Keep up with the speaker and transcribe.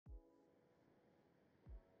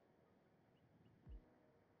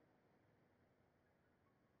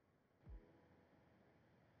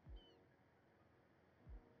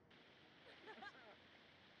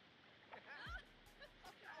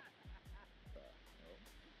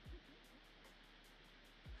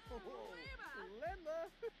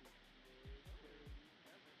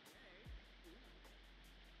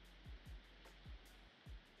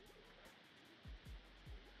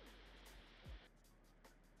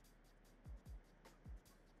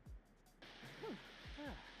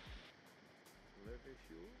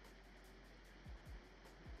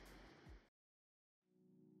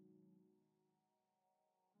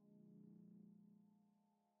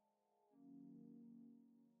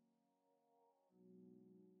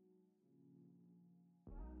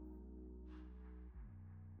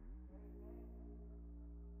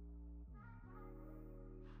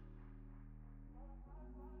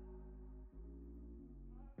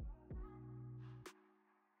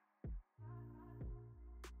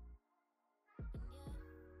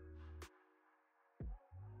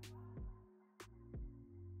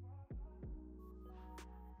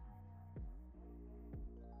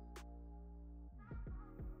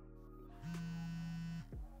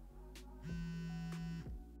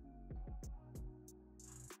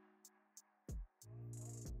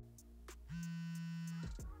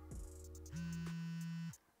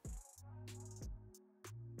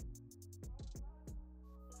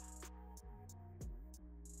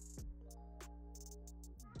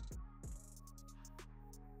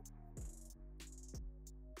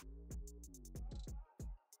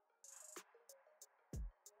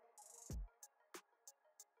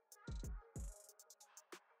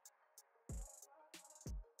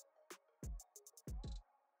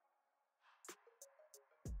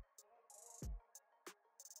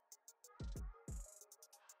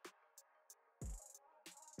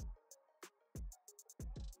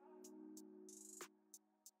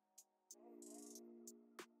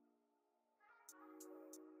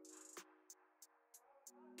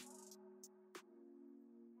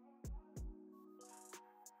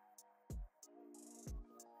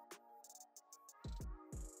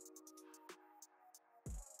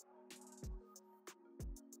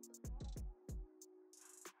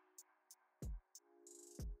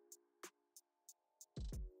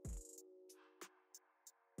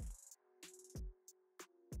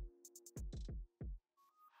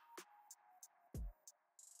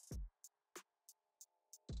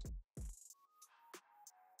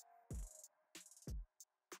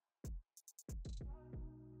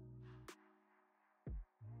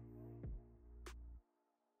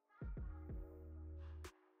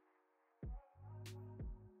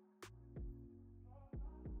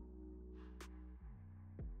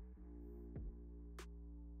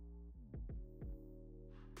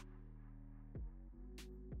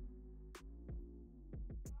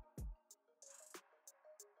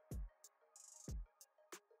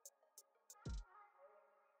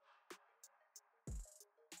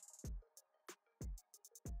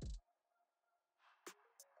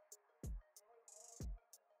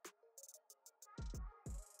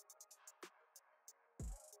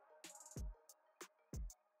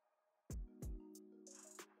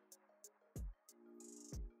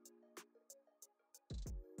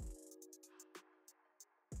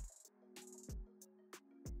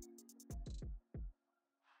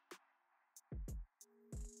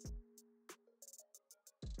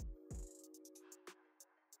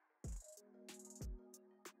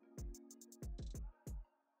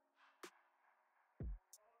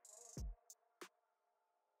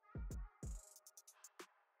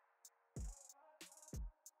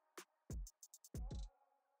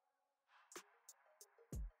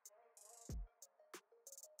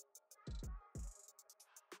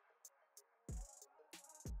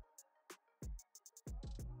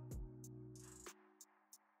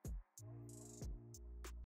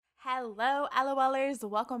Hello, LOLers.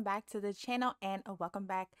 Welcome back to the channel and welcome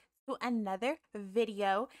back to another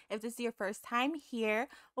video. If this is your first time here,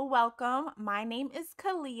 welcome. My name is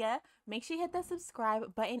Kalia. Make sure you hit the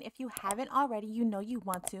subscribe button if you haven't already. You know you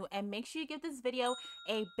want to. And make sure you give this video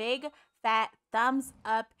a big fat thumbs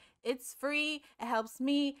up. It's free. It helps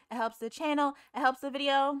me. It helps the channel. It helps the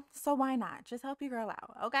video. So why not? Just help your girl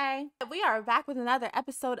out, okay? We are back with another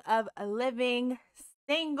episode of Living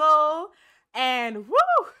Single. And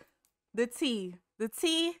woo! The tea,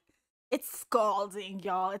 it's scalding,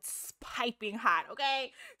 y'all. It's piping hot,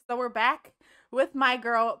 okay? So we're back with my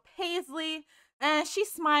girl, Paisley, and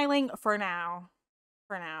she's smiling for now.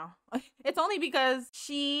 It's only because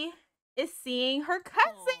she is seeing her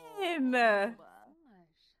cousin.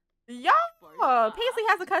 Y'all, Paisley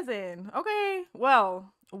has a cousin, okay?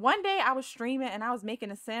 Well, one day I was streaming and I was making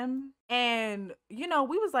a sim, and you know,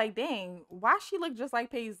 we was like, dang, why she look just like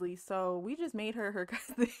Paisley? So we just made her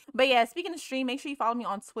cousin. But yeah, speaking of stream, make sure you follow me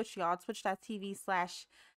on Twitch, y'all. Twitch.tv/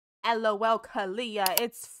 LOL Kalia,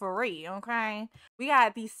 it's free, okay? We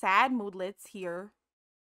got these sad moodlets here.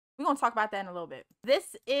 We're gonna talk about that in a little bit.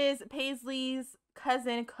 This is Paisley's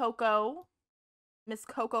cousin Coco, Miss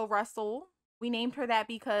Coco Russell. We named her that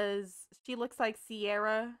because she looks like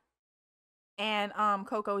Sierra and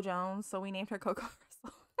Coco Jones, so we named her Coco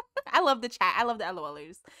Russell. I love the chat. I love the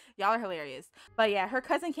LOLers. Y'all are hilarious. But yeah, her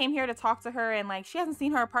cousin came here to talk to her, and like she hasn't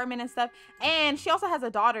seen her apartment and stuff. And she also has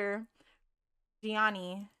a daughter,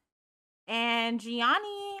 Gianni. And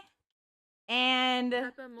Gianni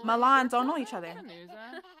and Milan don't know each other.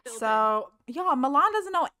 So, y'all, Milan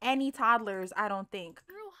doesn't know any toddlers, I don't think.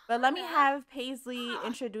 But let me have Paisley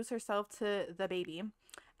introduce herself to the baby.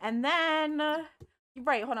 And then,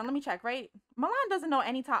 right, hold on, let me check, right? Milan doesn't know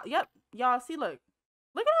any Yep, y'all, see, look.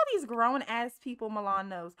 Look at all these grown-ass people Milan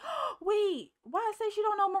knows. Wait, why say she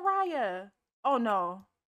don't know Mariah? Oh, no.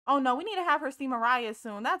 Oh, no, we need to have her see Mariah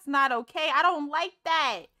soon. That's not okay. I don't like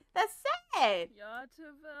that. That's sad.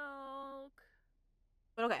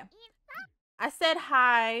 But okay. I said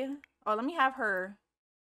hi. Oh, let me have her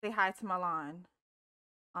say hi to Milan.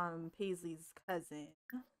 Paisley's cousin,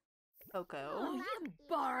 Coco.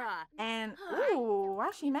 And, ooh, why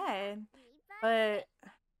is she mad? But,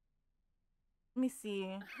 let me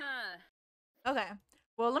see. Okay.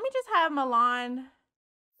 Well, let me just have Milan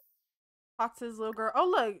talk to this little girl. Oh,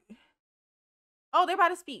 look. Oh, they're about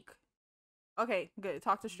to speak. Okay, good.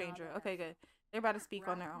 Talk to stranger. Okay, good. They're about to speak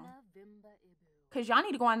on their own. Because y'all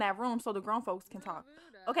need to go in that room so the grown folks can talk.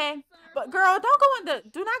 Okay? But, girl,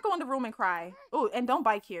 do not go in the room and cry. Oh, and don't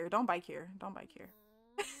bike here. Don't bike here. Don't bike here.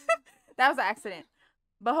 That was an accident.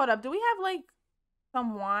 But hold up. Do we have, like,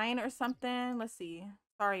 some wine or something? Let's see.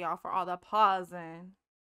 Sorry, y'all, for all the pausing.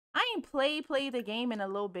 I ain't played the game in a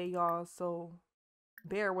little bit, y'all, so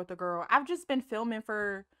bear with the girl. I've just been filming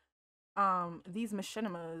for these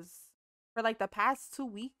machinimas for like the past 2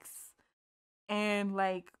 weeks and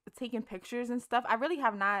like taking pictures and stuff. I really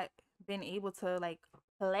have not been able to like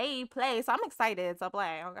play, so I'm excited to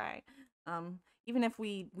play. Okay, even if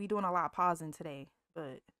we doing a lot of pausing today,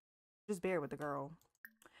 but just bear with the girl.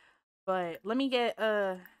 But let me get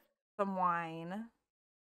some wine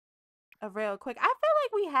real quick. I feel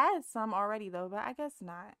like we had some already though, but I guess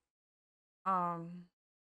not.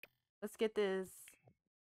 Let's get this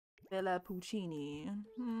Villa Puccini.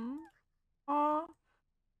 Aw,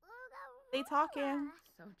 they talking.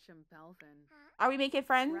 Are we making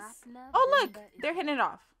friends? Oh, look, they're hitting it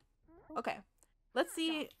off. Okay, let's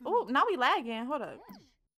see. Oh, now we lagging. Hold up.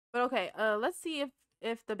 But okay, let's see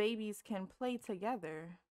if the babies can play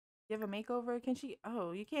together. Give a makeover. Can she?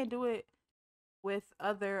 Oh, you can't do it with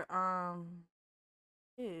other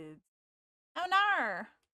kids. Oh no.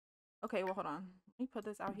 Okay, well, hold on. Let me put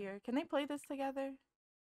this out here. Can they play this together?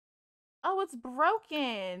 Oh, it's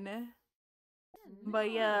broken. But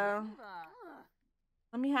yeah,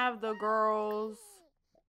 let me have the girls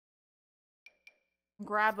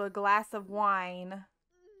grab a glass of wine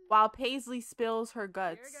while Paisley spills her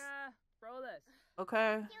guts.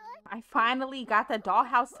 Okay. I finally got the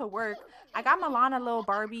dollhouse to work. I got Milan a little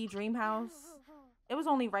Barbie dream house. It was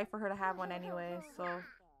only right for her to have one anyway, so.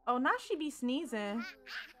 Oh, now she be sneezing.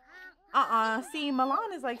 See,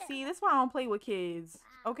 Milan is like, see, this is why I don't play with kids.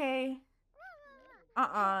 Okay?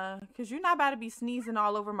 Because you're not about to be sneezing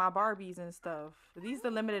all over my Barbies and stuff. These are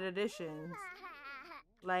the limited editions.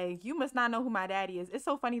 Like, you must not know who my daddy is. It's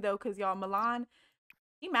so funny, though, because, y'all, Milan,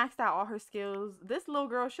 he maxed out all her skills. This little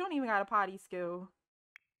girl, she don't even got a potty skill.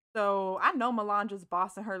 So, I know Milan just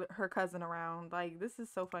bossing her cousin around. Like, this is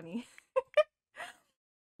so funny.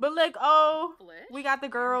 But look, oh, we got the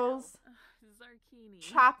girls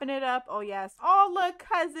chopping it up. Oh, yes. Oh, look,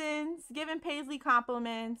 cousins giving Paisley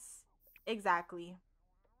compliments. Exactly.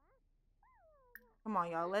 Come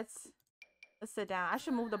on, y'all. Let's sit down. I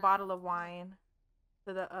should move the bottle of wine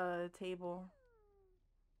to the table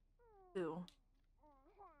too.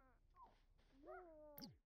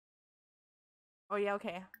 Oh yeah,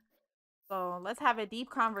 okay. So let's have a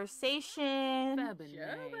deep conversation.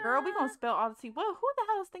 Girl, we gonna spill all the tea. Well, who the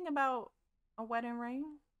hell is thinking about a wedding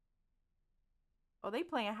ring? Oh, they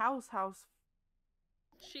playing house. I'm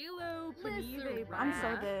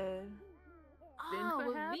so dead.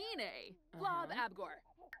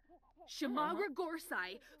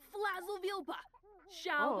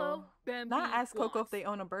 Oh, not ask Coco if they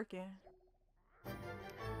own a Birkin.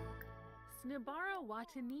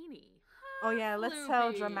 Oh yeah, let's tell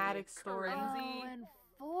a dramatic story.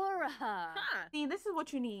 See, this is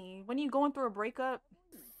what you need. When you're going through a breakup,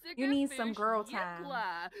 you need some girl time.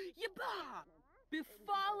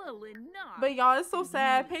 But y'all, it's so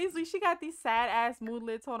sad. Paisley, she got these sad ass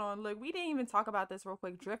moodlets. Hold on, look, we didn't even talk about this real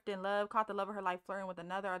quick. Drift in love, caught the love of her life flirting with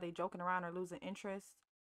another. Are they joking around or losing interest?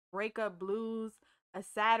 Breakup blues. A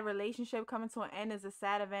sad relationship coming to an end is a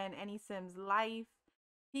sad event in any Sim's life.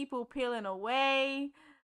 People peeling away.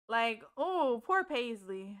 Like, oh, poor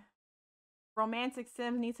Paisley. Romantic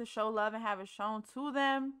Sims need to show love and have it shown to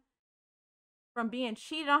them. From being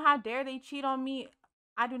cheated on, how dare they cheat on me?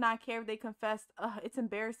 I do not care if they confess. It's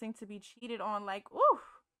embarrassing to be cheated on. Like, ooh,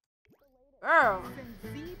 girl.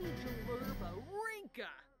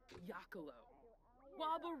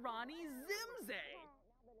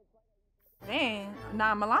 Dang,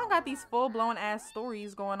 nah, Milan got these full-blown ass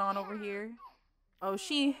stories going on over here. Oh,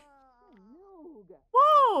 she.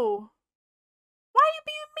 Whoa. Why are you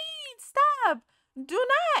being mean? Stop. Do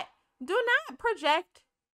not project.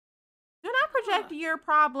 Do not project your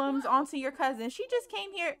problems onto your cousin. She just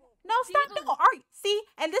came here. No, stop. No, see,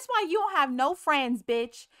 and this is why you don't have no friends,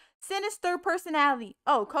 bitch. Sinister personality.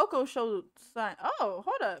 Oh, Coco showed son. Oh,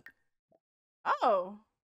 hold up. Oh,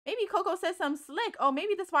 maybe Coco said something slick. Oh,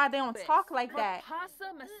 maybe that's why they don't talk like that.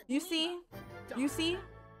 You see? You see?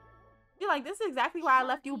 You're like, this is exactly why I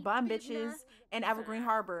left you bum bitches in Evergreen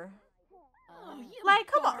Harbor. Like,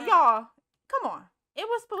 come on, y'all. Come on. It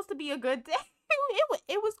was supposed to be a good day.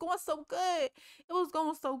 It was going so good. It was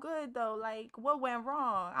going so good, though. Like, what went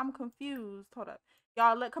wrong? I'm confused. Hold up.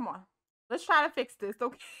 Y'all, look, come on. Let's try to fix this,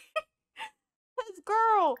 okay? Because,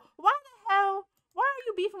 girl, why the hell? Why are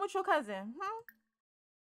you beefing with your cousin?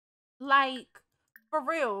 Like, for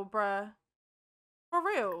real, bruh. For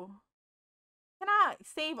real. Can I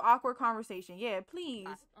save awkward conversation? Yeah, please.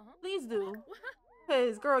 Please do.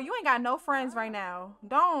 Because, girl, you ain't got no friends right now.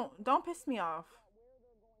 Don't piss me off.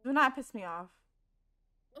 Do not piss me off.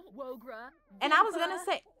 And I was going to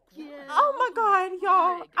say, oh my God,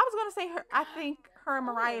 y'all. I was going to say I think her and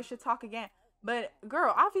Mariah should talk again. But,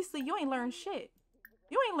 girl, obviously you ain't learned shit.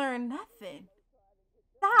 You ain't learned nothing.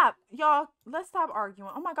 Stop. Y'all, let's stop arguing.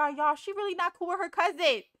 Oh my God, y'all, she really not cool with her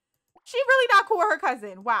cousin. She really not cool with her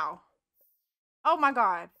cousin. Wow. Oh my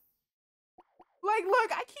God. Like,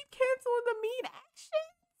 look, I keep canceling the mean action.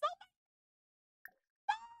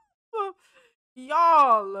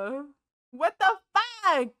 Y'all, what the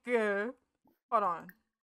fuck? Hold on.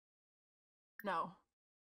 No.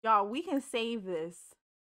 Y'all, we can save this.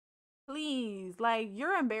 Please. Like,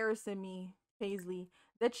 you're embarrassing me, Paisley.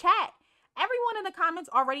 The chat, everyone in the comments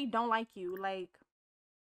already don't like you. Like,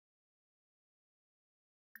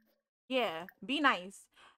 yeah, be nice.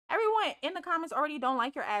 Everyone in the comments already don't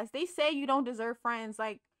like your ass. They say you don't deserve friends.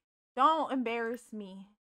 Like, don't embarrass me.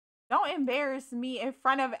 Don't embarrass me in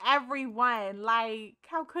front of everyone. Like,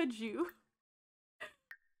 how could you?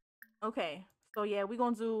 Okay, so yeah, we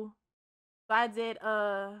gonna do. So I did.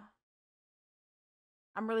 I'm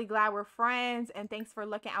really glad we're friends, and thanks for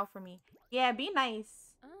looking out for me. Yeah, be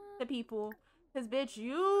nice to people, cause bitch,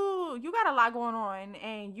 you got a lot going on,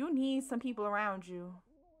 and you need some people around you.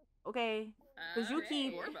 Okay, cause you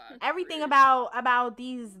keep everything about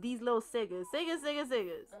these little siggers.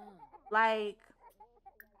 Like.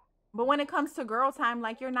 But when it comes to girl time,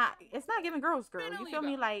 like, you're not, it's not giving girls girl. You feel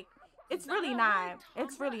me? Like, it's really not.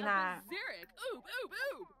 It's really not.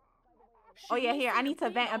 Oh, yeah, here, I need to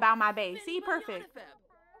vent about my bae. See, perfect.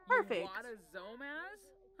 Perfect.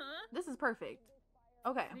 This is perfect.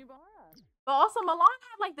 Okay. But also, Milan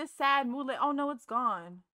had, like, this sad mood. Like, oh, no, it's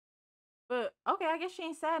gone. But, okay, I guess she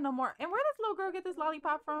ain't sad no more. And where does little girl get this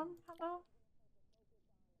lollipop from? Hello?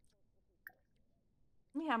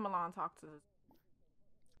 Let me have Milan talk to this.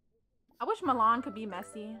 I wish Milan could be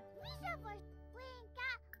messy.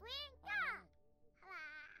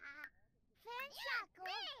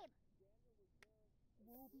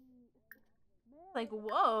 Like,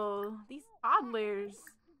 whoa, these toddlers.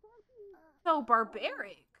 So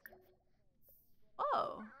barbaric.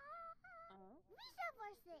 Whoa.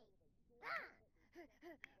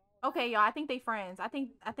 Okay, y'all, I think they friends. I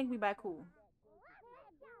think we back cool.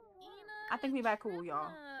 I think we back cool,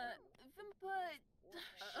 y'all.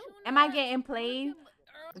 Am I getting played?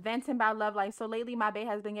 Venting about love life. So lately, my bae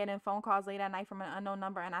has been getting phone calls late at night from an unknown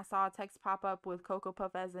number, and I saw a text pop up with Cocoa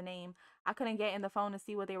Puff as the name. I couldn't get in the phone to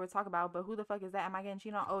see what they were talking about, but who the fuck is that? Am I getting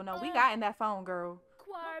cheated on? Oh, no, we got in that phone, girl.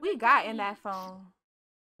 We got in that phone.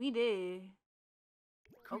 We did.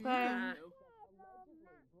 Okay.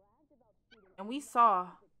 And we saw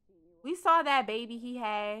that baby he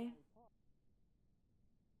had.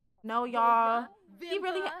 No, y'all. He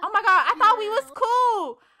really, oh my God, I thought we was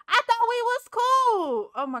cool. I thought we was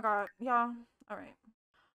cool. Oh my God, y'all. All right.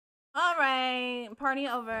 All right. Party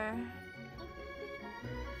over.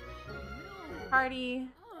 Party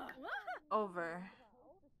over.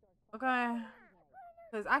 Okay?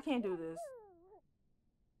 Because I can't do this.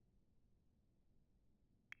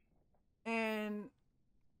 And,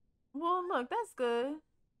 well, look, that's good.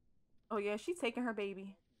 Oh, yeah, she's taking her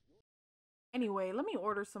baby. Anyway, let me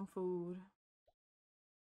order some food.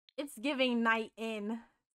 It's giving night in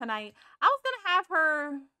tonight. I was gonna have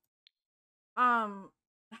her,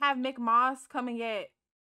 have Mick Moss come and get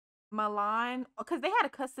Milan. Because they had a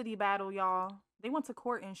custody battle, y'all. They went to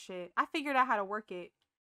court and shit. I figured out how to work it.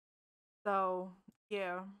 So,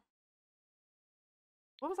 yeah.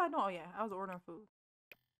 What was I doing? Oh, yeah, I was ordering food.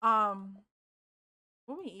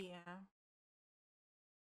 What we eating?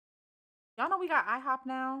 Y'all know we got IHOP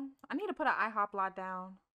now. I need to put an IHOP lot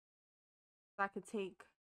down so I could take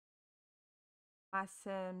my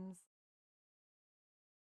Sims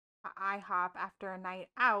to IHOP after a night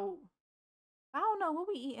out. I don't know what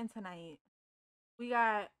we eating tonight. We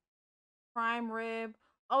got prime rib.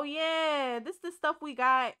 Oh yeah, this the stuff we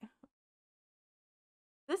got.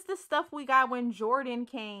 This the stuff we got when Jordan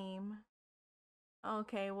came.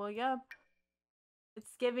 Okay, well, yep.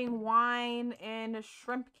 It's giving wine and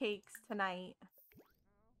shrimp cakes tonight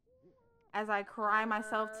as I cry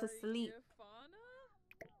myself to sleep.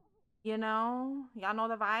 You know? Y'all know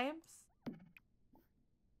the vibes?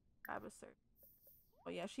 Oh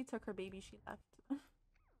yeah, she took her baby, she left.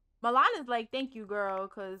 Milan is like, thank you, girl,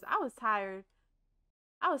 because I was tired.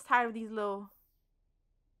 I was tired of these little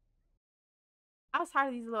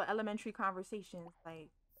elementary conversations. Like,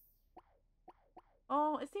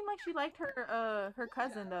 oh, it seemed like she liked her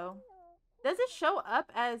cousin though. Does it show up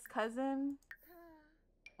as cousin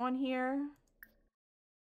on here?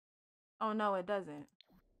 Oh no, it doesn't.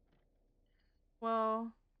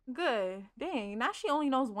 Well, good. Dang, now she only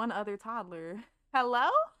knows one other toddler. Hello?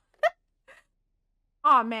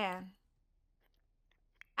 Oh man.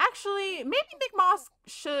 Actually, maybe Big Moss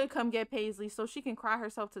should come get Paisley so she can cry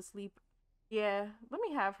herself to sleep. Yeah, let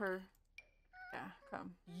me have her. Yeah,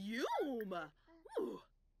 come. Yum!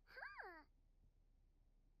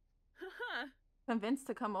 Convinced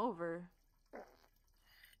to come over.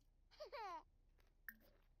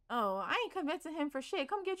 Oh, I ain't convincing him for shit.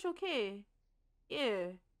 Come get your kid. Yeah.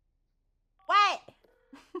 What?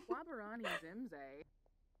 Wabarani Zimze.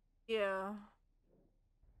 Yeah.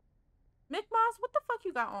 Mick Moss, what the fuck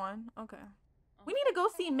you got on? Okay. We need to go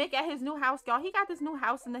see Mick at his new house, y'all. He got this new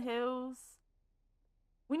house in the hills.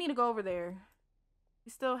 We need to go over there.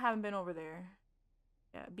 We still haven't been over there.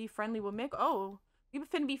 Yeah, be friendly with Mick. Oh, you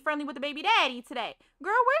finna be friendly with the baby daddy today.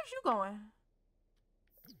 Girl, where's you going?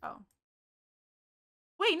 Oh.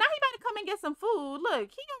 Wait, now he about to come and get some food.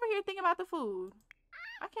 Look, he over here thinking about the food.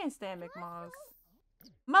 I can't stand Mick Moss.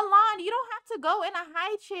 Milan, you don't have to go in a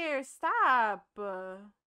high chair. Stop.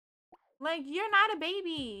 Like, you're not a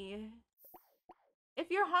baby.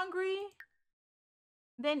 If you're hungry,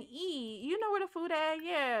 then eat. You know where the food at?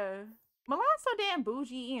 Yeah. Milan's so damn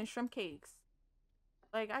bougie eating shrimp cakes.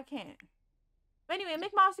 Like, I can't. But anyway,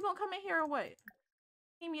 Mick Moss, you gonna come in here or what?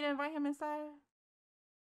 Need me to invite him inside?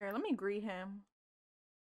 Here, let me greet him.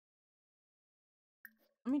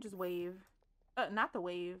 Let me just wave. Not the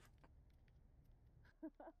wave.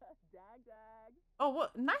 Dag dag. Oh,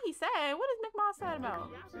 what? Not he sad. What is Mick Moss sad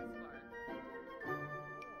about?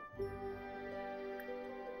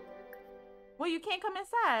 Well, you can't come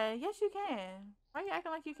inside. Yes, you can. Why are you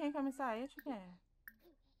acting like you can't come inside? Yes, you can.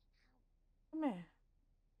 Come here.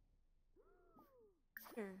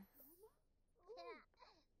 Here.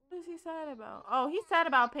 What is he sad about? Oh, he's sad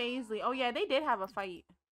about Paisley. Oh, yeah, they did have a fight.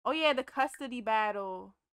 Oh, yeah, the custody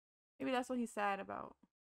battle. Maybe that's what he's sad about.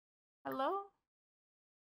 Hello?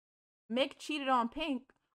 Mick cheated on Pink.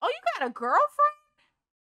 Oh, you got a girlfriend?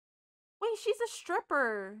 Wait, she's a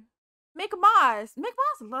stripper. Mick Moss. Mick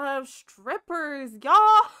Moss loves strippers, y'all.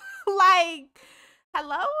 Like,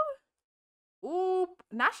 hello? Ooh,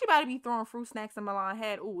 now she about to be throwing fruit snacks in Milan's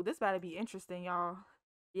head. Ooh, this about to be interesting, y'all.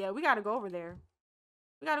 Yeah, we got to go over there.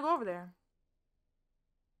 We got to go over there.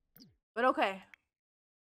 But okay.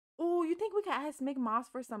 Ooh, you think we could ask Mick Moss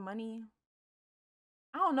for some money?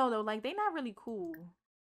 I don't know, though. Like, they not really cool.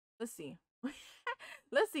 Let's see.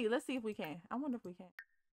 Let's see if we can. I wonder if we can.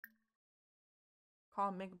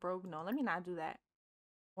 Call Mick broke. No, let me not do that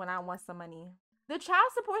when I want some money. The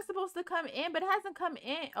child support's supposed to come in, but it hasn't come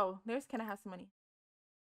in. Oh, there's can I have some money?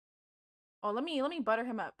 Oh, let me butter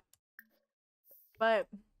him up. But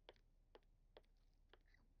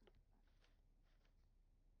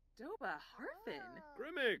Doba Harfin.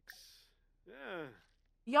 Grimmix. Yeah.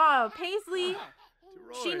 y'all, Paisley,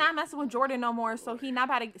 she Teroy. not messing with Jordan no more, so he not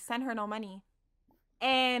about to send her no money.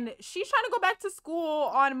 And she's trying to go back to school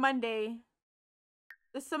on Monday.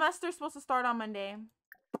 The semester's supposed to start on Monday.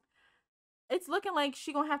 it's looking like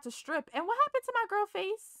she gonna have to strip. And what happened to my girl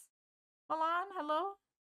face? Milan, hello?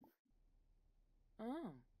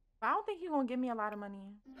 Oh. I don't think he gonna give me a lot of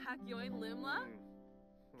money. Hakyoin Limla?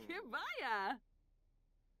 Kibaya.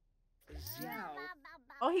 Xiao.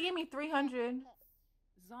 Oh, he gave me 300.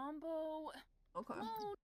 Zombo. Okay.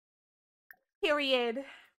 Clone. Period.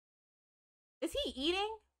 Is he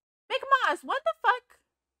eating? Mick Moss, what the fuck?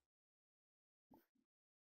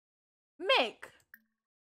 Mick.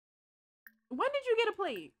 When did you get a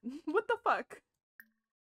plate? What the fuck?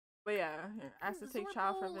 But yeah, asked to take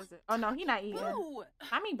child for a visit. Oh no, he not eating. Boo.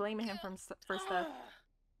 I mean blaming him for stuff.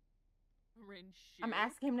 I'm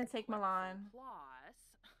asking him to take Milan.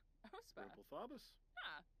 Purple Phobos.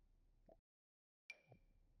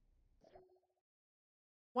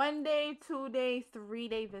 1 day, 2 day, 3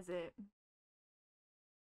 day visit.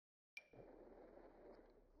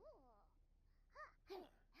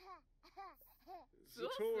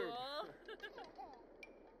 Zator.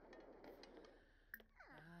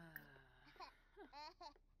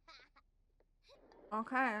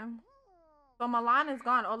 Okay. So Milan is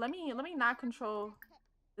gone. Oh, let me not control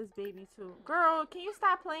this baby too. Girl, can you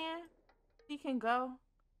stop playing? He can go.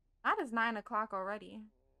 That is 9 o'clock already.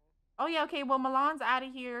 Oh yeah, okay. Well, Milan's out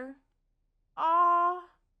of here. Oh,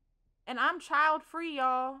 and I'm child free,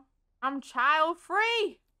 y'all. I'm child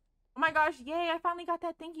free. Oh my gosh, yay! I finally got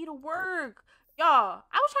that thingy to work. Y'all,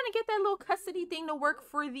 I was trying to get that little custody thing to work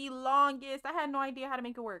for the longest. I had no idea how to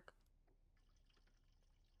make it work.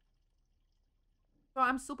 So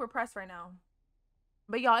I'm super pressed right now.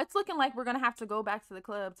 But y'all, it's looking like we're gonna have to go back to the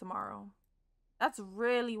club tomorrow. That's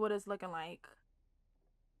really what it's looking like.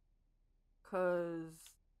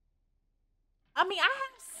 Cause I mean, I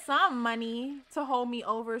have some money to hold me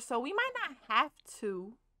over, so we might not have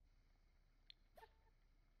to.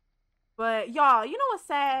 But y'all, you know what's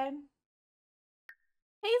sad?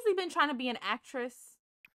 Paisley been trying to be an actress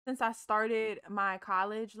since I started my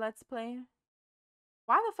college Let's Play.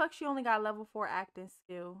 Why the fuck she only got level 4 acting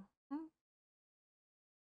skill?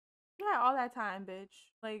 Yeah, all that time, bitch.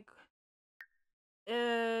 Like,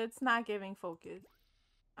 it's not giving focus.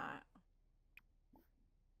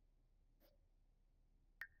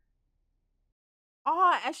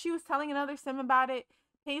 Oh, as she was telling another sim about it,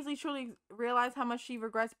 Paisley truly realized how much she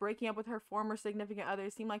regrets breaking up with her former significant other.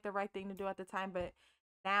 It seemed like the right thing to do at the time, but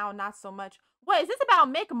now not so much. What, is this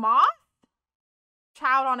about Mick Moth?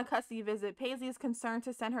 Child on a custody visit. Paisley is concerned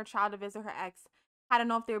to send her child to visit her ex. I don't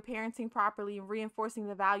know if they're parenting properly and reinforcing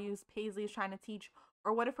the values Paisley is trying to teach,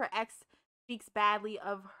 or what if her ex speaks badly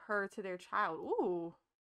of her to their child. Ooh.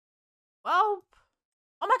 Well,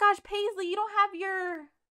 oh my gosh, Paisley, you don't have your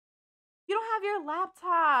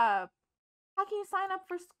laptop. How can you sign up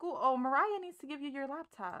for school? Oh, Mariah needs to give you your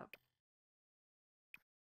laptop.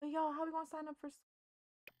 But y'all, how are we gonna sign up for school?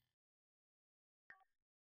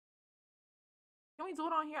 Can we do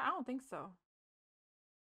it on here? I don't think so.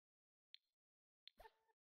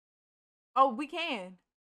 Oh, we can.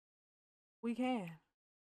 We can.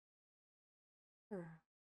 Sure.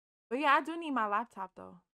 But yeah, I do need my laptop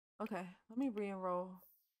though. Okay, let me re-enroll.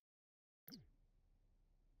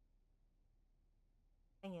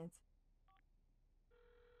 Dang it.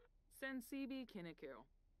 Sensibi Kiniku.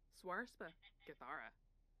 Swarspa Githara.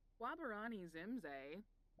 Wabarani Zimze.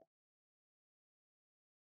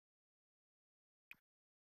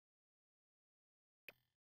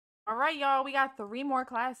 All right, y'all, we got 3 more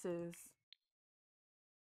classes.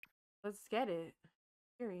 Let's get it.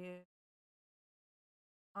 Period.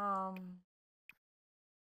 I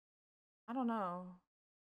don't know.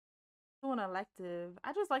 Do an elective.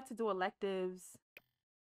 I just like to do electives.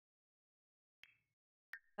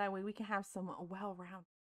 That way we can have some well-rounded.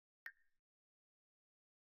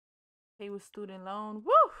 Pay with student loan.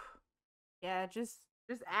 Woo! Yeah, just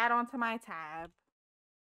add on to my tab.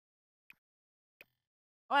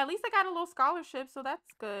 Oh, at least I got a little scholarship, so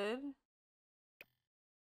that's good.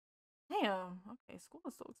 Damn. Okay, school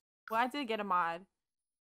is so expensive. Well, I did get a mod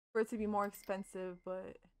for it to be more expensive,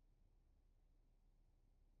 but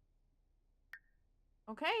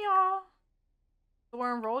okay, y'all. So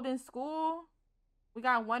we're enrolled in school. We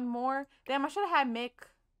got 1 more. Damn, I should have had Mick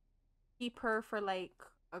keep her for like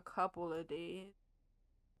a couple of days.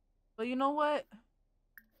 But you know what?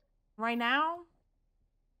 Right now,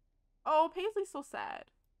 oh, Paisley's so sad.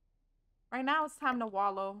 Right now, it's time to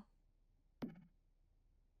wallow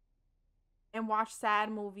and watch sad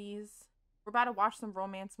movies. We're about to watch some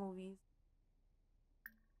romance movies.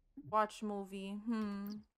 Watch movie.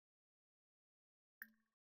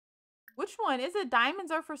 Which one? Is it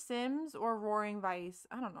Diamonds Are for Sims or Roaring Vice?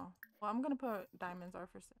 I don't know. Well, I'm gonna put Diamonds Are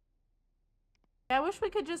for Sims. Yeah, I wish we could just like curl up in a ball. And watch movies. Watch movie. Which one? Is it Diamonds Are for Sims or Roaring Vice? I don't know. Well, I'm gonna put Diamonds Are for Sims. Yeah, I wish we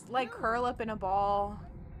could just like curl up in a ball.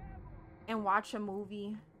 And watch movies. and watch a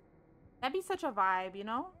movie. That'd be such a vibe, you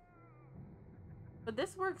know? But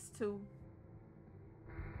this works too.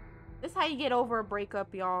 This how you get over a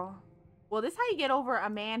breakup, y'all. Well, this how you get over a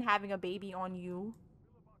man having a baby on you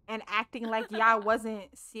and acting like y'all wasn't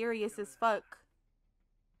serious as fuck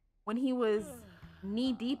when he was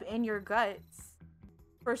knee deep in your guts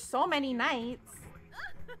for so many nights.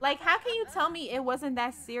 Like, how can you tell me it wasn't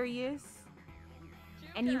that serious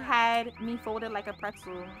and you had me folded like a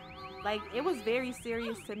pretzel? Like, it was very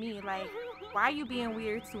serious to me. Like, why are you being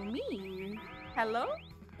weird to me? Hello?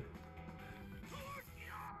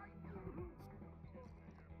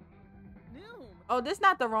 Oh, this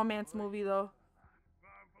not the romance movie though.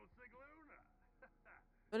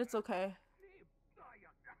 But it's okay.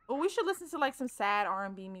 Well, we should listen to like some sad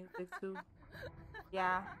R&B music too.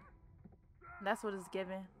 Yeah. That's what it's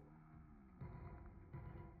given.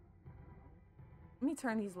 Let me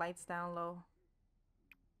turn these lights down low.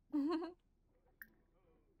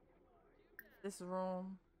 This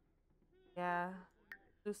room. Yeah.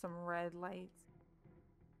 Do some red lights.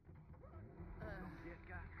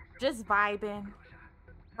 Just vibing.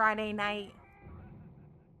 Friday night.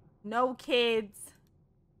 No kids.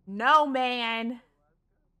 No man.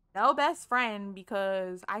 No best friend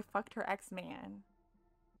because I fucked her ex-man.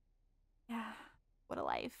 Yeah. What a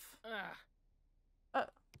life.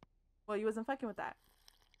 Well, you wasn't fucking with that.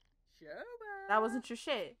 That wasn't your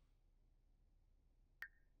shit.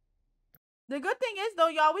 The good thing is, though,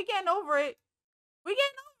 y'all, we getting over it. We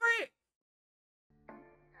getting over it.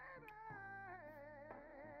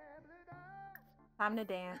 Time to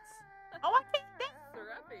dance. Oh, I can't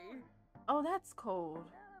dance. Oh, that's cold.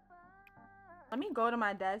 Let me go to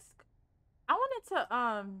my desk. I wanted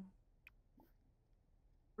to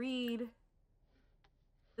read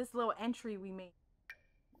this little entry we made.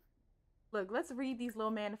 Look, let's read these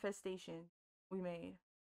little manifestations we made.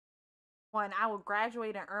 1, I will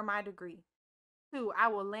graduate and earn my degree. 2, I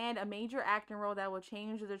will land a major acting role that will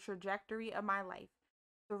change the trajectory of my life.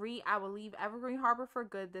 3, I will leave Evergreen Harbor for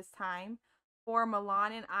good this time. 4,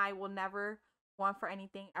 Milan and I will never want for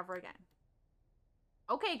anything ever again.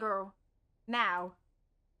 Okay, girl. Now,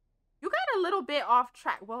 you got a little bit off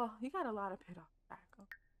track. Well, you got a lot of bit off track. Okay.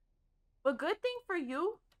 But good thing for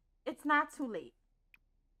you, it's not too late.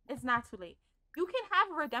 It's not too late. You can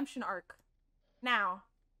have a redemption arc. Now,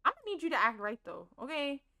 I'm gonna need you to act right though,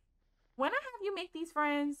 okay? When I have you make these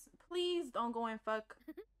friends, please don't go and fuck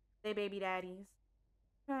they baby daddies.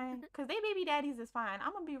 Okay? Because they baby daddies is fine.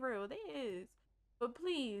 I'm gonna be real, they is. But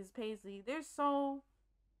please, Paisley, there's so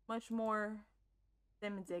much more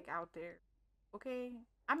sim dick out there. Okay?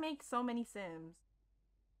 I make so many sims.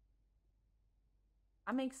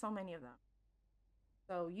 I make so many of them.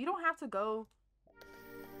 So you don't have to go.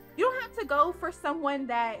 You don't have to go for someone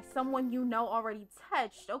that someone you know already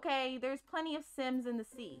touched, okay? There's plenty of sims in the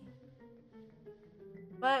sea.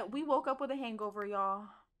 But we woke up with a hangover, y'all.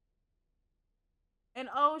 And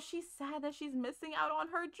oh, she's sad that she's missing out on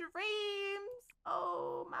her dreams.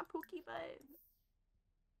 Oh, my pookie butt.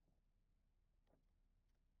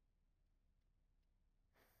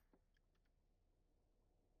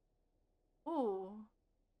 Ooh.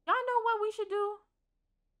 Y'all know what we should do?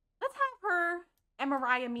 Let's have her and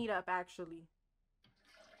Mariah meet up, actually.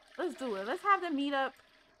 Let's do it. Let's have them meet up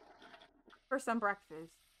for some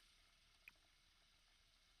breakfast.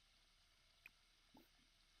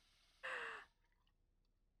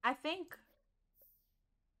 I think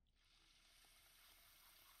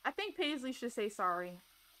Paisley should say sorry.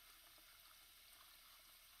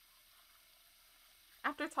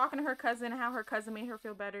 After talking to her cousin and how her cousin made her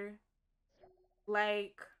feel better.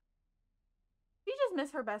 Like, she just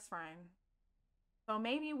missed her best friend. So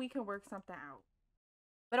maybe we can work something out.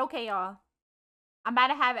 But okay, y'all. I'm about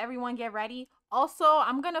to have everyone get ready. Also,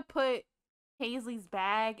 I'm going to put Paisley's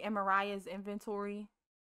bag in Mariah's inventory.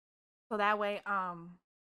 So that way,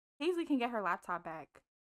 Paisley can get her laptop back.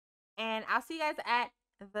 And I'll see you guys at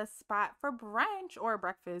the spot for brunch or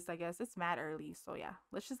breakfast, I guess. It's mad early. So yeah,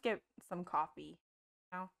 let's just get some coffee.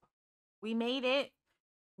 You know? We made it.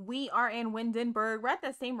 We are in Windenburg. We're at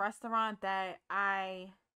the same restaurant that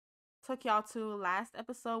I took y'all to last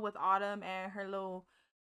episode with Autumn and her little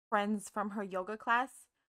friends from her yoga class.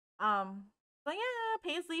 So yeah,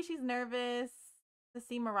 Paisley, she's nervous to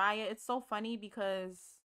see Mariah. It's so funny because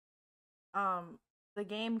the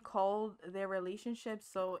game called their relationship,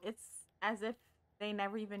 so it's as if they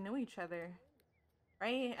never even knew each other.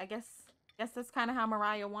 Right? I guess that's kind of how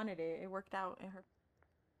Mariah wanted it. It worked out in her.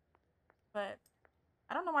 But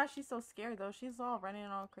I don't know why she's so scared though. She's all running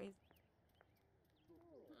all crazy.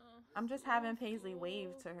 I'm just having Paisley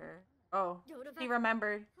wave to her. Oh, he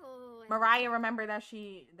remembered. Mariah remembered that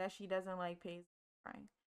she doesn't like Paisley crying.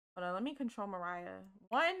 Hold on, let me control Mariah.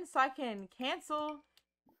 One, so I can cancel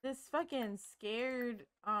this fucking scared.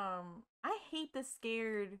 I hate the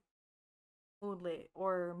scared moodlet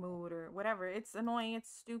or mood or whatever. It's annoying. It's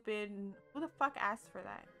stupid. Who the fuck asked for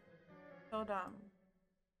that? So dumb.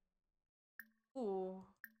 Ooh.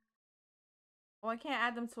 Oh, I can't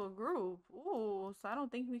add them to a group. Ooh, so I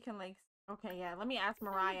don't think we can like. Okay, yeah. Let me ask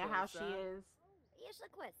Mariah how she is.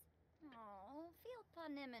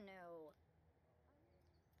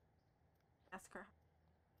 Ask her.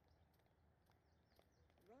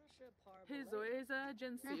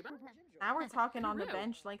 Now we're talking on the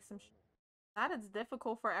bench like some shit. That is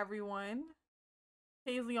difficult for everyone.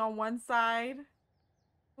 Paisley on one side,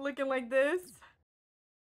 looking like this.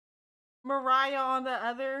 Mariah on the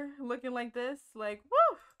other, looking like this. Like,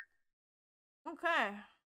 woo! Okay.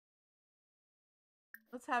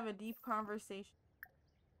 Let's have a deep conversation.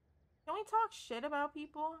 Can we talk shit about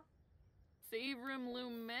people? Savrim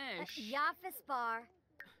Lumish. Yafispar.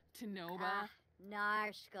 Tanoba.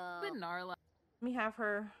 Narshko. Benarla. Let me have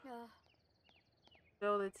her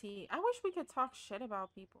spill the tea. I wish we could talk shit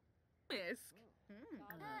about people. Misk.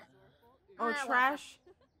 Oh, trash.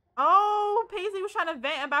 Oh, Paisley was trying to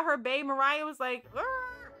vent about her babe. Mariah was like,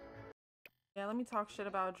 "Arr!" Yeah, let me talk shit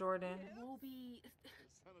about Jordan. Wobi.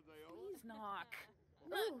 Please knock.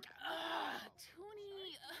 Tuni.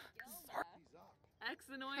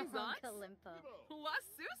 Exanoy Zots.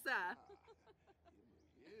 Wasusa.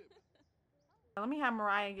 Let me have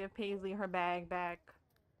Mariah give Paisley her bag back.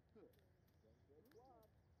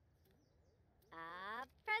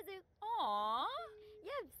 Prezu. Aww.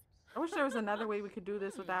 Yibs. I wish there was another way we could do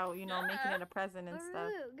this without, you know, making it a present and stuff.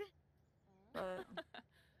 But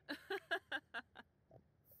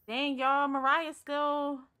dang, y'all, Mariah's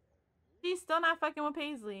still, she's still not fucking with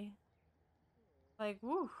Paisley. Like,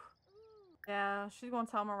 woo. Yeah, she's gonna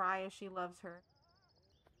tell Mariah she loves her.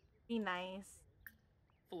 Be nice.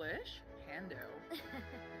 Flish. Hando.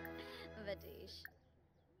 Vadish.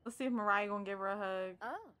 Let's see if Mariah gonna give her a hug.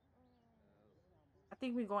 Oh. I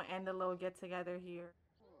think we're gonna end the little get together here.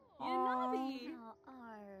 Yanabi.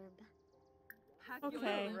 Arb.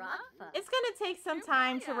 Okay. Rafa. It's gonna take some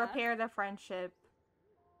time to repair the friendship,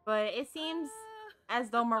 but it seems as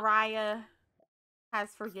though Mariah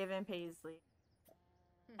has forgiven Paisley.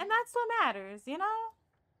 And that's what matters, you know?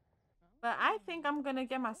 But I think I'm gonna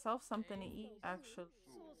get myself something to eat, actually.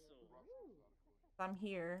 I'm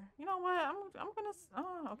here. You know what? I'm gonna,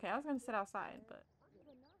 oh, okay, I was gonna sit outside, but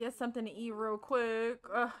get something to eat real quick.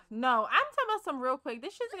 No, I'm talking about some real quick.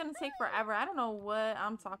 This shit's gonna take forever. I don't know what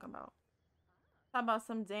I'm talking about. Talking about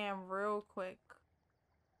some damn real quick.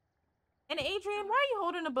 And Adrian, why are you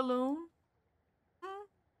holding a balloon?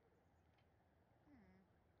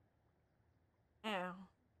 Yeah.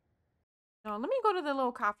 No, let me go to the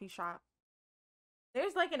little coffee shop.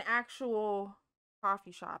 There's like an actual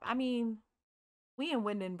coffee shop. I mean, we in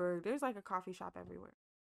Windenburg. There's like a coffee shop everywhere.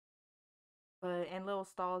 But and little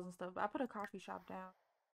stalls and stuff. But I put a coffee shop down.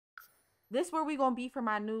 This where we gonna be for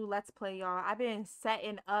my new Let's Play, y'all. I've been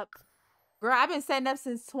setting up. Girl, I've been setting up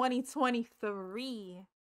since 2023.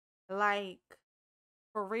 Like,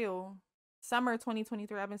 for real. Summer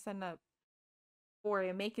 2023, I've been setting up for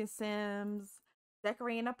it. Making Sims,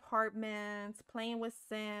 decorating apartments, playing with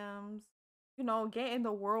Sims. You know, getting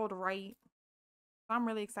the world right. I'm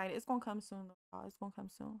really excited. It's gonna come soon, y'all. It's gonna come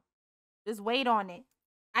soon. Just wait on it.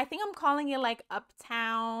 I think I'm calling it like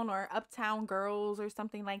Uptown or Uptown Girls or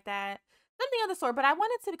something like that. Something of the sort. But I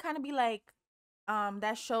want it to kind of be like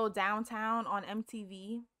that show Downtown on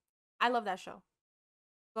MTV. I love that show.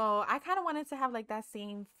 So I kind of wanted to have like that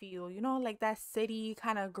same feel, you know, like that city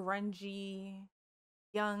kind of grungy,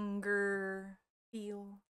 younger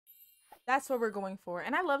feel. That's what we're going for.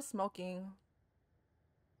 And I love smoking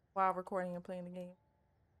while recording and playing the game.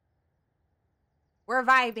 We're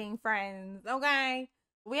vibing, friends. Okay.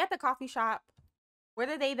 We at the coffee shop. Where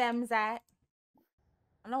the they thems at?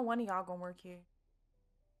 I know one of y'all gonna work here.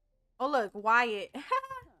 Oh look, Wyatt.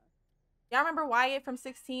 Y'all remember Wyatt from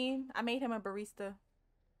 16? I made him a barista.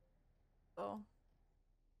 So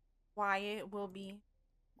Wyatt will be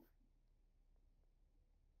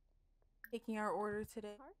taking our order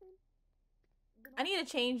today. I need to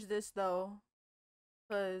change this though,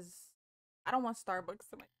 because I don't want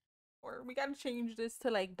Starbucks in my order. We gotta change this to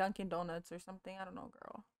like Dunkin' Donuts or something. I don't know,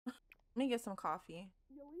 girl. Let me get some coffee.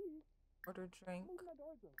 Order drink.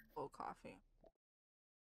 Full coffee.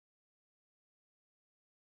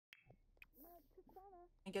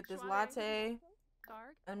 And get this latte.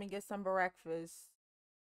 Let me get some breakfast.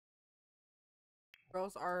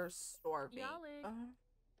 Girls are starving.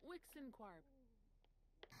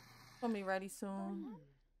 Gonna be ready soon.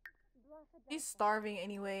 He's starving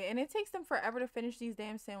anyway, and it takes them forever to finish these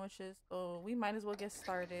damn sandwiches. So we might as well get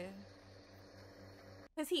started.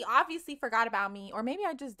 Cause he obviously forgot about me, or maybe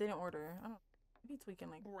I just didn't order. I don't know. Maybe tweaking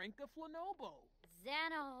like. Brinka Flanobo.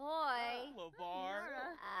 Xanahoy. Lavar.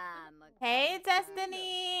 Hey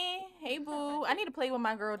Destiny. Hey boo. I need to play with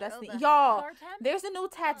my girl Destiny. Y'all, there's a new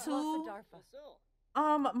tattoo.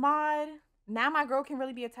 Mod. Now my girl can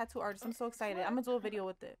really be a tattoo artist. I'm so excited. I'm gonna do a video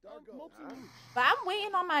with it. But I'm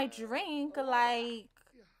waiting on my drink. Like,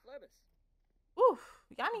 oof.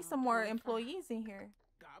 Y'all need some more employees in here.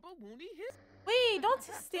 Wait, don't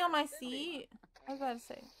steal my seat. I was about to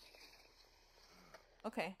say.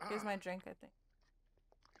 Okay, here's my drink, I think.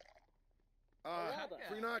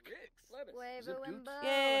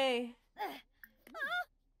 Yay.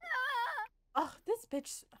 Oh, this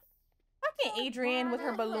bitch. Fucking Adrian with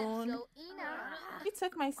her balloon. She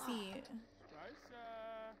took my seat.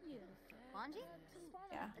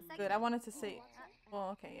 Yeah, good. I wanted to say. Well,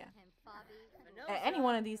 okay, yeah. At any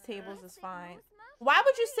one of these tables is fine. Why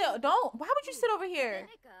would you sit? Why would you sit over here?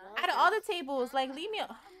 Out of all the tables, like, leave me.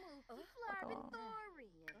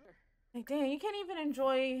 Like, damn, you can't even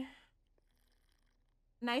enjoy.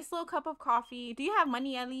 Nice little cup of coffee. Do you have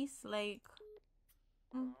money at least? Like,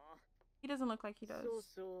 he doesn't look like he does.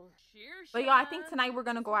 But y'all, I think tonight we're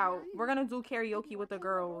gonna go out. We're gonna do karaoke with the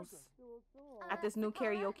girls at this new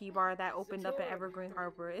karaoke bar that opened up in Evergreen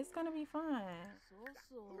Harbor. It's gonna be fun.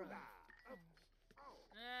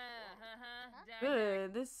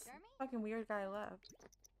 Good. This fucking weird guy left.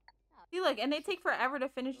 See, look, and they take forever to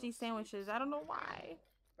finish these sandwiches. I don't know why.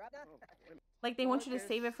 Like, they want you to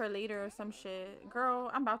save it for later or some shit.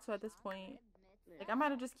 Girl, I'm about to at this point. Like, I'm about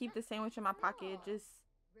to just keep the sandwich in my pocket. Just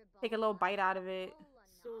take a little bite out of it.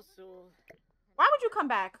 Why would you come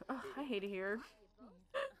back? Ugh, I hate it here.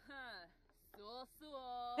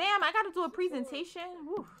 Damn, I gotta do a presentation?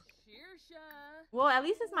 Whew. Well, at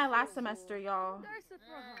least it's my last semester, y'all.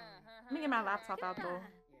 Let me get my laptop out, though.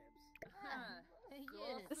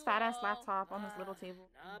 This fat-ass laptop on this little table.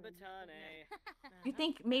 You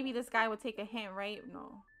think maybe this guy would take a hint, right?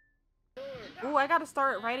 No. Ooh, I gotta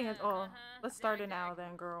start writing it. Oh, let's start it now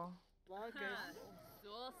then, girl.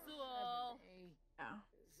 Yeah.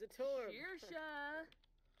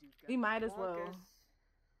 We might as well.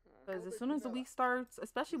 Because as soon as the week starts,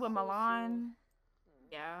 especially with Milan,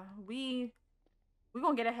 yeah, we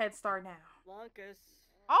gonna get a head start now.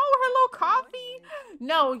 Oh, her little coffee?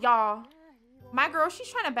 No, y'all. My girl, she's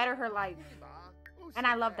trying to better her life. And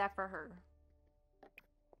I love that for her.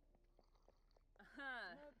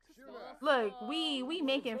 Look, we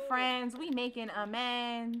making friends. We making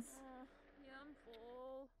amends.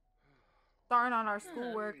 Starting on our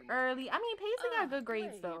schoolwork early. I mean, Paisley got good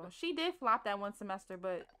grades, though. She did flop that one semester,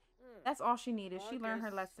 but that's all she needed. She learned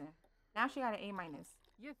her lesson. Now she got an A-.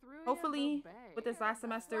 Hopefully, with this last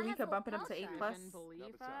semester, we could bump it up to A+. But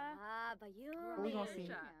we gonna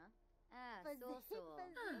see.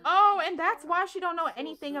 Oh, and that's why she don't know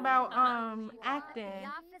anything about acting,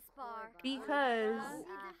 because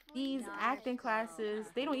these acting classes,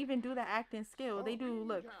 they don't even do the acting skill. They do,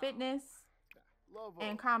 look, fitness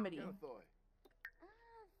and comedy.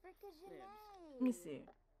 Let me see.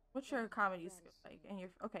 What's your comedy skill like? And your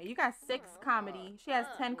okay, you got 6 comedy. She has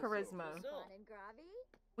 10 charisma.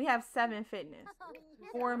 We have 7 fitness,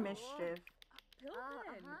 4 mischief.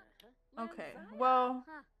 Okay, well,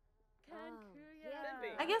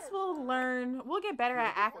 I guess we'll learn. We'll get better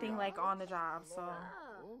at acting, like, on the job. So,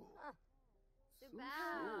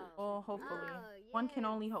 well, hopefully, one can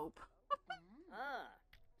only hope.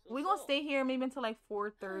 We're gonna stay here maybe until like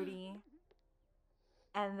 4:30,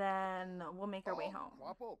 and then we'll make our way home.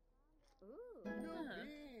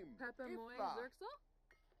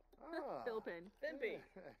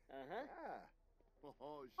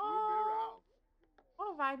 Oh, what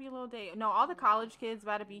a vibey little day. No, all the college kids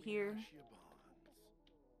about to be here.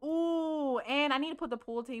 Ooh, and I need to put the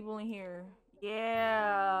pool table in here.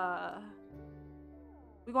 Yeah.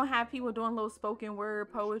 We're gonna have people doing little spoken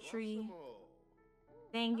word poetry,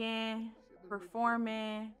 singing,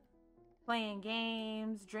 performing, playing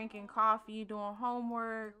games, drinking coffee, doing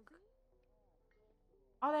homework,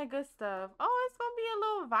 all that good stuff. Oh, it's gonna be a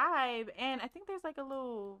little vibe. And I think there's like a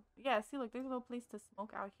little, yeah, see, look, there's a little place to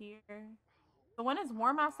smoke out here. So when it's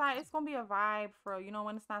warm outside, it's gonna be a vibe for, you know,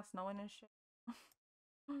 when it's not snowing and shit.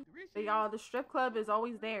 But y'all, the strip club is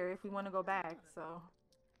always there if we want to go back. So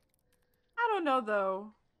I don't know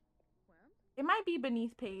though. It might be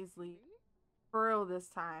beneath Paisley for real this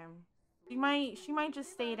time. She might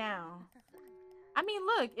just stay down. I mean,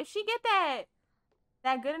 look, if she get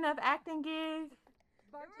that good enough acting gig,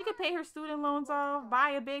 She could pay her student loans off,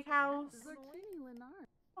 buy a big house. I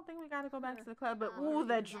don't think we gotta go back to the club, but ooh,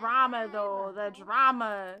 the drama though, the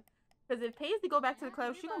drama. Because if Paisley go back to the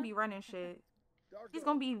club, she's gonna be running shit. She's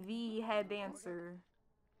gonna be the head dancer.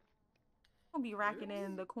 She's gonna be racking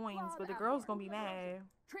in the coins, but the girl's gonna be mad.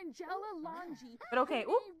 But okay,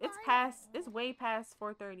 ooh, it's way past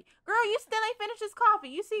 4:30. Girl, you still ain't finished this coffee.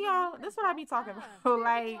 You see, y'all, this is what I be talking about.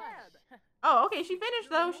 Like, oh, okay, she finished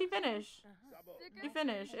though. She finished. She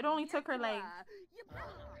finished. It only took her like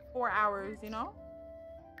 4 hours, you know?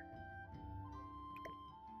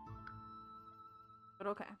 But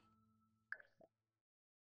okay.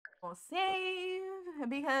 We'll save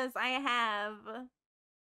because I have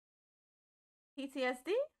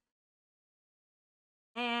PTSD.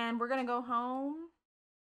 And we're gonna go home.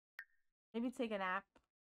 Maybe take a nap.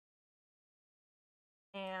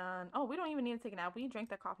 And oh, we don't even need to take a nap. We drank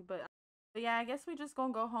that coffee, but yeah, I guess we just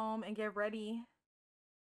gonna go home and get ready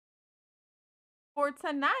for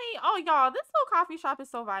tonight. Oh, y'all, this little coffee shop is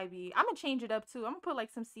so vibey. I'm gonna change it up too. I'm gonna put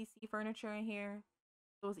like some CC furniture in here,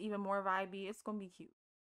 so it's even more vibey. It's gonna be cute.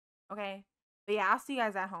 Okay, but yeah, I'll see you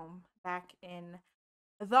guys at home, back in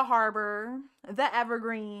the harbor, the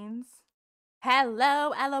Evergreens.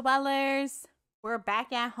 Hello, LOLers. We're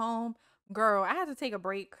back at home. Girl, I had to take a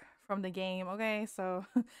break from the game, okay? So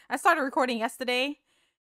I started recording yesterday,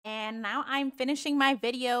 and now I'm finishing my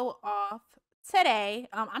video off today.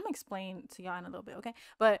 I'm gonna explain to y'all in a little bit, okay?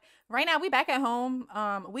 But right now we back at home.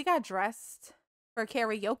 We got dressed for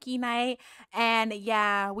karaoke night, and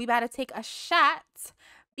yeah, we about to take a shot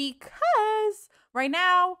because right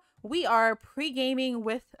now we are pre-gaming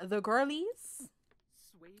with the girlies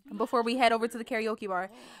before we head over to the karaoke bar.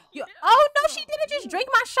 Oh no, she didn't just drink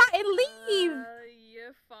my shot and leave.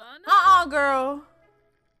 Girl.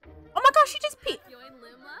 Oh my gosh, she just peed.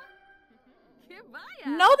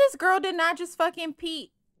 No, this girl did not just fucking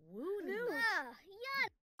pee.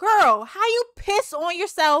 Girl, how you piss on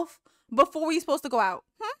yourself before we supposed to go out?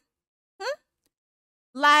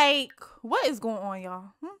 Like, what is going on,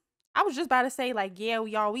 y'all? I was just about to say, like, yeah,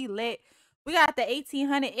 y'all, we lit. We got the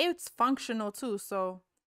 1800. It's functional too, so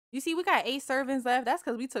you see, we got 8 servings left. That's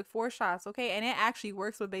because we took 4 shots, okay? And it actually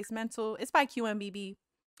works with base mental. It's by QMBB,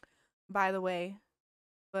 by the way.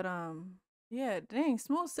 But, yeah, dang,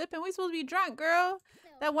 smooth sipping. We supposed to be drunk, girl.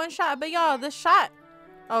 That one shot. But, y'all, the shot.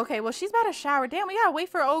 Okay, well, she's about to shower. Damn, we gotta wait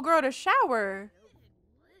for old girl to shower.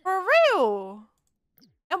 For real.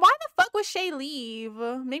 And why the fuck would Shay leave?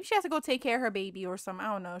 Maybe she has to go take care of her baby or something.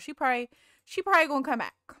 I don't know. She probably gonna come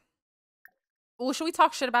back. Oh, should we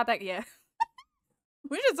talk shit about that? Yeah.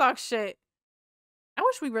 We should talk shit. I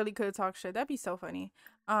wish we really could talk shit. That'd be so funny.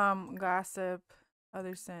 Gossip,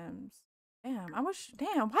 other Sims. Damn, why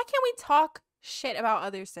can't we talk shit about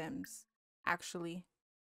other Sims? Actually.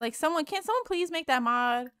 Like, can someone please make that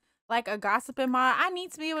mod? Like a gossiping mod? I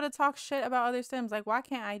need to be able to talk shit about other Sims. Like, why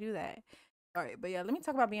can't I do that? Alright, but yeah, let me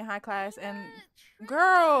talk about being high class. And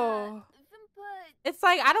girl, it's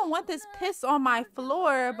like, I don't want this piss on my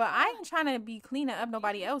floor, but I ain't trying to be cleaning up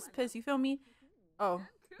nobody else's piss. You feel me? Oh,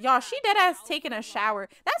 y'all, she dead ass taking a shower.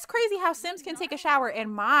 That's crazy how Sims can take a shower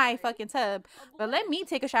in my fucking tub, but let me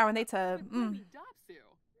take a shower in their tub.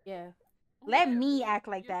 Yeah, let me act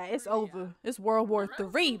like that. It's over. It's World War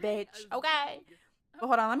III, bitch. Okay. But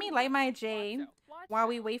hold on, let me light my J while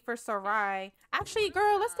we wait for Sarai. Actually,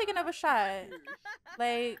 girl, let's take another shot.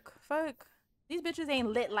 Like, fuck, these bitches ain't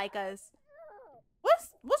lit like us.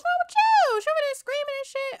 What's wrong with you? She over there screaming and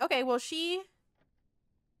shit. Okay, well, she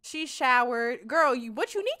showered. Girl,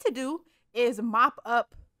 what you need to do is mop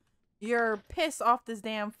up your piss off this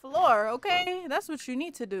damn floor, okay? That's what you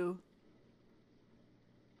need to do.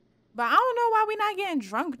 But I don't know why we not getting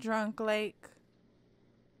drunk. Like,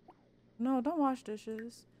 no, don't wash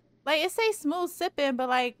dishes. Like, it say smooth sipping, but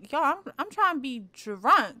like, y'all, I'm trying to be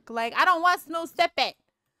drunk. Like, I don't want smooth sipping.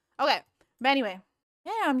 Okay, but anyway.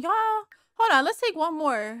 Damn, y'all. Hold on, let's take one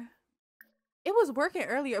more. It was working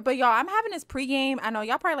earlier, but y'all, I'm having this pregame. I know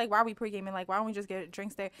y'all probably like, why are we pregaming? Like, why don't we just get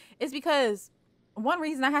drinks there? It's because one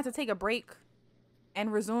reason I had to take a break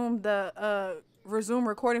and resume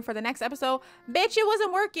recording for the next episode. Bitch, it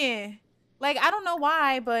wasn't working. Like, I don't know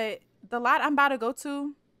why, but the lot I'm about to go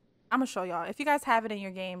to, I'm gonna show y'all. If you guys have it in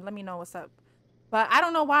your game, let me know what's up. But I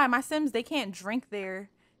don't know why my Sims, they can't drink there.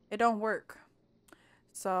 It don't work.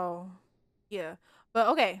 So, yeah. But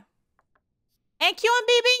okay. And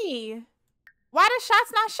QMBB. Why the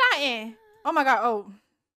shots not shotting? Oh my god. Oh,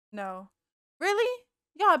 no. Really?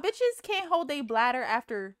 Y'all, bitches can't hold their bladder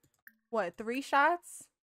after, what, 3 shots?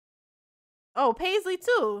 Oh, Paisley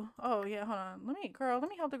too. Oh, yeah, hold on. Let me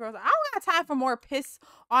help the girls. I don't got time for more piss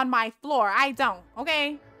on my floor. I don't,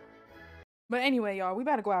 okay? But anyway, y'all, we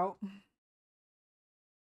about to go out.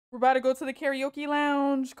 We're about to go to the karaoke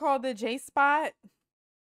lounge called the J Spot.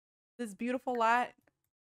 This beautiful lot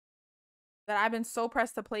that I've been so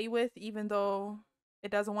pressed to play with, even though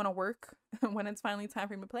it doesn't want to work when it's finally time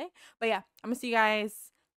for me to play. But yeah, I'm gonna see you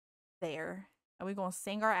guys there. And we're gonna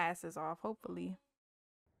sing our asses off, hopefully.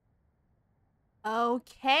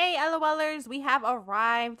 Okay, LOLers, we have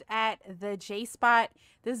arrived at the J Spot,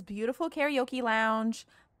 this beautiful karaoke lounge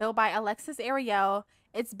built by Alexis Ariel.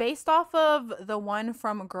 It's based off of the one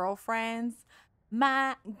from Girlfriends.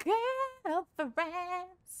 My girlfriends.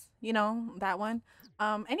 You know, that one.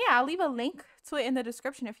 And yeah, I'll leave a link to it in the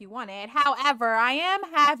description if you want it. However, I am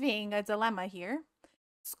having a dilemma here.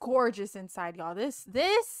 It's gorgeous inside, y'all. This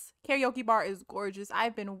karaoke bar is gorgeous.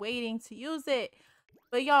 I've been waiting to use it.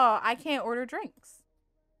 But y'all, I can't order drinks.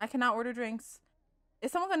 I cannot order drinks.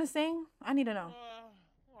 Is someone gonna sing? I need to know.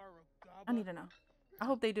 I need to know. I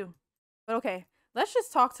hope they do. But okay, let's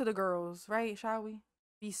just talk to the girls, right? Shall we?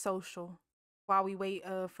 Be social while we wait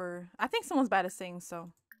for... I think someone's about to sing,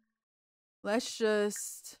 so... Let's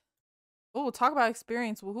just... Oh, talk about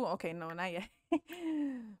experience. Woohoo. Okay, no, not yet.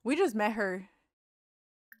 We just met her.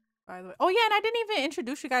 By the way. Oh, yeah, and I didn't even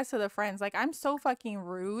introduce you guys to the friends. Like, I'm so fucking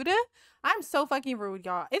rude. I'm so fucking rude,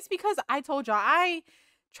 y'all. It's because I told y'all I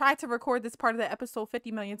tried to record this part of the episode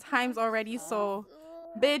 50 million times already, so...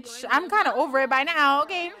 Bitch, I'm kind of over it by now,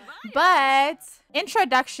 okay? But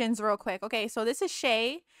introductions real quick. Okay, so this is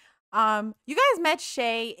Shay. You guys met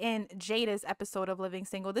Shay in Jada's episode of Living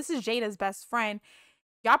Single. This is Jada's best friend.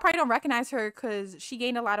 Y'all probably don't recognize her because she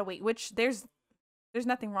gained a lot of weight, which there's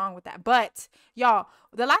nothing wrong with that. But y'all,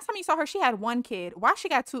 the last time you saw her, she had 1 kid. Why she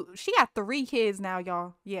got 2? She got 3 kids now,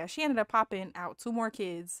 y'all. Yeah, she ended up popping out 2 more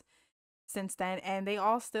kids since then, and they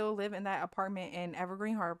all still live in that apartment in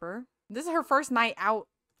Evergreen Harbor. This is her first night out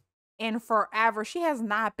in forever. She has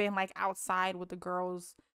not been like outside with the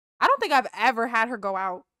girls. I don't think I've ever had her go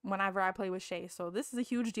out whenever I play with Shay. So this is a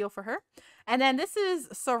huge deal for her. And then this is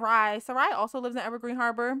Sarai. Sarai also lives in Evergreen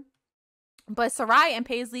Harbor. But Sarai and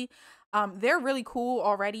Paisley, they're really cool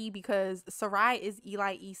already because Sarai is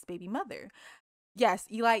Eli East's baby mother. Yes,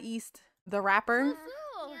 Eli East, the rapper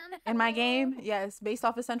in my game. Yes, based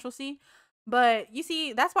off of Central C. But you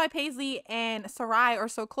see, that's why Paisley and Sarai are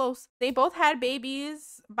so close. They both had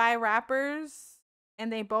babies by rappers,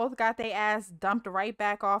 and they both got their ass dumped right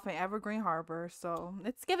back off in Evergreen Harbor. So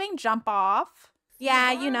it's giving jump off.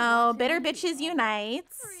 Yeah, you know, bitter bitches unite.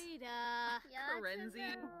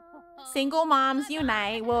 Single moms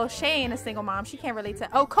unite. Well, Shay ain't a single mom. She can't relate to...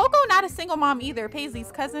 Oh, Coco not a single mom either.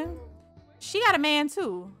 Paisley's cousin. She got a man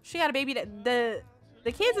too. She got a baby. That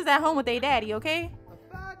the kids is at home with their daddy, okay?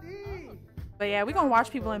 But yeah, we're gonna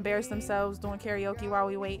watch people embarrass themselves doing karaoke while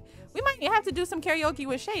we wait. We might have to do some karaoke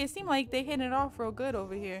with Shay. It seemed like they hitting it off real good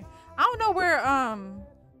over here. I don't know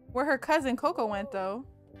where her cousin Coco went though.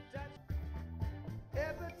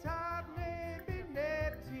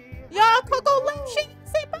 Y'all, Coco left. She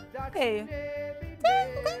say bye. Okay. And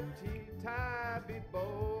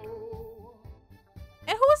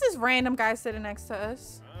who is this random guy sitting next to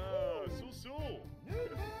us?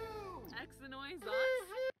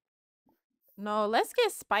 No, let's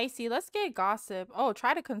get spicy. Let's get gossip. Oh,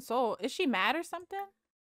 try to console. Is she mad or something?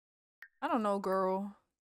 I don't know, girl.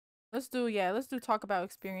 Let's do talk about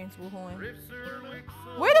experience woohooing.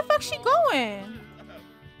 Where the fuck she going?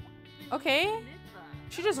 Okay.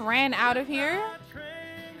 She just ran out of here.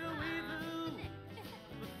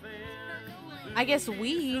 I guess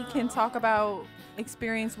we can talk about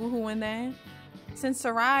experience woohooing then. Since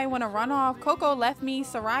Sarai wanna run off. Coco left me.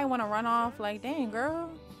 Sarai wanna run off. Like, dang,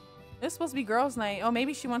 girl. It's supposed to be girls' night. Oh,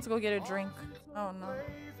 maybe she wants to go get a drink. Oh, no.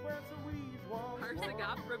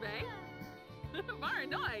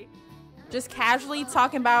 Just casually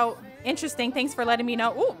talking about interesting. Thanks for letting me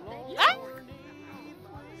know. Ooh. Ah!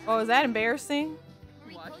 Oh, is that embarrassing?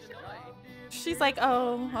 She's like,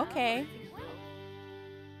 oh, okay. I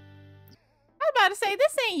was about to say,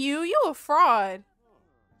 this ain't you. You a fraud.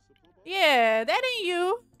 Yeah, that ain't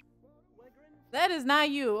you. That is not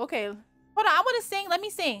you. Okay. Hold on. I want to sing. Let me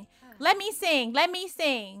sing. Let me sing. Let me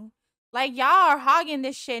sing. Like, y'all are hogging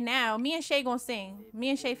this shit now. Me and Shay gonna sing. Me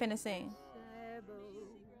and Shay finna sing.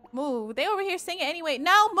 Move. They over here singing anyway.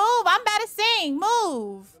 No, move. I'm about to sing.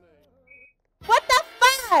 Move. What the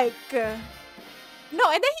fuck? No,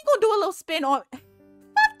 and then he gonna do a little spin on... Fuck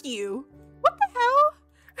you. What the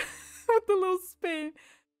hell? With the little spin.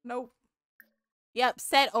 Nope. Yep,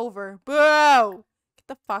 set over. Bro. Get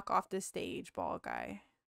the fuck off this stage, bald guy.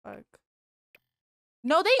 Fuck.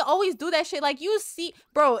 No, they always do that shit. Like, you see...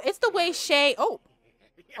 Bro, it's the way Shay... Oh.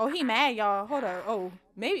 Oh, he mad, y'all. Hold up. Oh,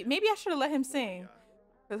 maybe I should have let him sing.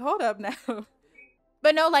 Cause hold up now.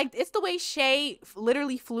 But no, like, it's the way Shay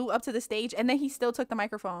literally flew up to the stage and then he still took the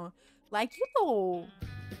microphone. Like, you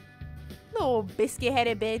little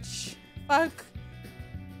biscuit-headed bitch. Fuck.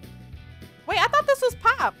 Wait, I thought this was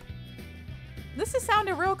pop. This is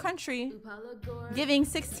sounding real country. Giving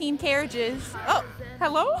 16 carriages. Oh,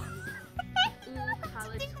 hello?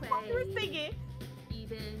 You were singing.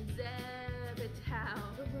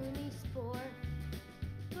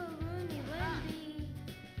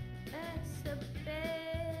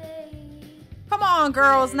 Come on,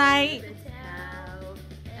 girls' night.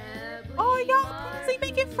 Oh, y'all busy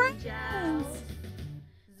making friends.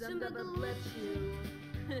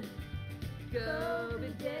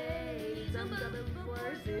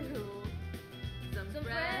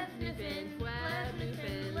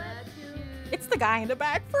 It's the guy in the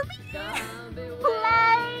back for me.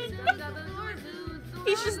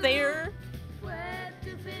 He's just there.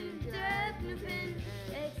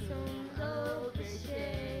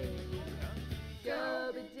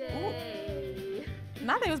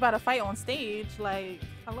 Not that he was about to fight on stage. Like,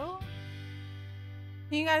 hello?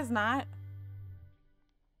 Can you guys not?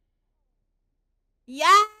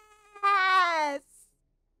 Yes!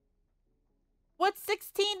 What's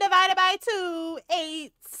 16 divided by 2?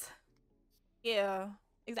 8. Yeah,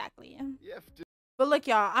 exactly. But look,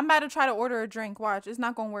 y'all, I'm about to try to order a drink. Watch, it's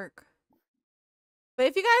not gonna work. But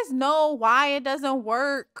if you guys know why it doesn't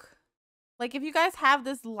work, like if you guys have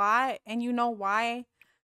this lot and you know why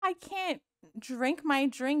I can't drink my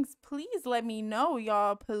drinks, please let me know,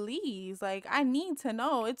 y'all. Please, like, I need to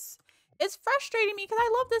know. It's frustrating me because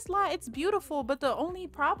I love this lot. It's beautiful, but the only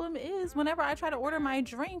problem is whenever I try to order my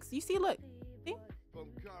drinks, you see, look, see,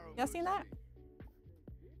 y'all seen that?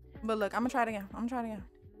 But look, I'm gonna try it again.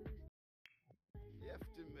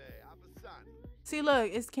 See,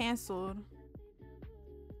 look, it's canceled.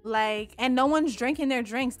 Like, and no one's drinking their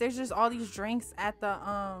drinks. There's just all these drinks at the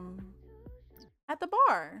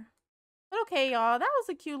bar. But okay, y'all, that was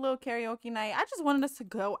a cute little karaoke night. I just wanted us to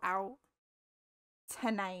go out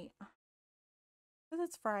tonight because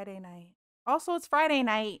it's Friday night. Also, it's Friday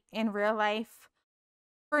night in real life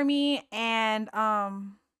for me, and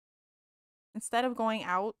instead of going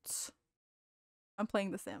out, I'm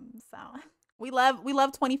playing The Sims. So we love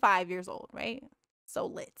 25 years old, right? So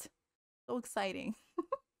lit, so exciting.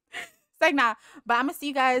 It's like, nah, but I'm gonna see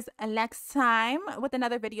you guys next time with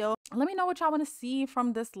another video. Let me know what y'all want to see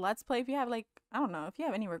from this Let's Play. If you have, like, I don't know, if you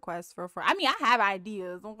have any requests for I mean, I have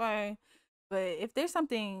ideas, okay, but if there's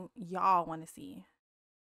something y'all want to see,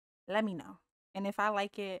 let me know, and if I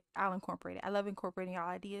like it, I'll incorporate it. I love incorporating y'all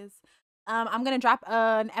ideas. I'm gonna drop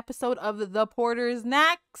an episode of The Porters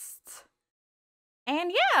next,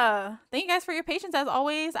 and yeah, thank you guys for your patience as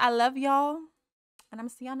always. I love y'all, and I'm gonna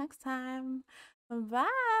see y'all next time. Bye.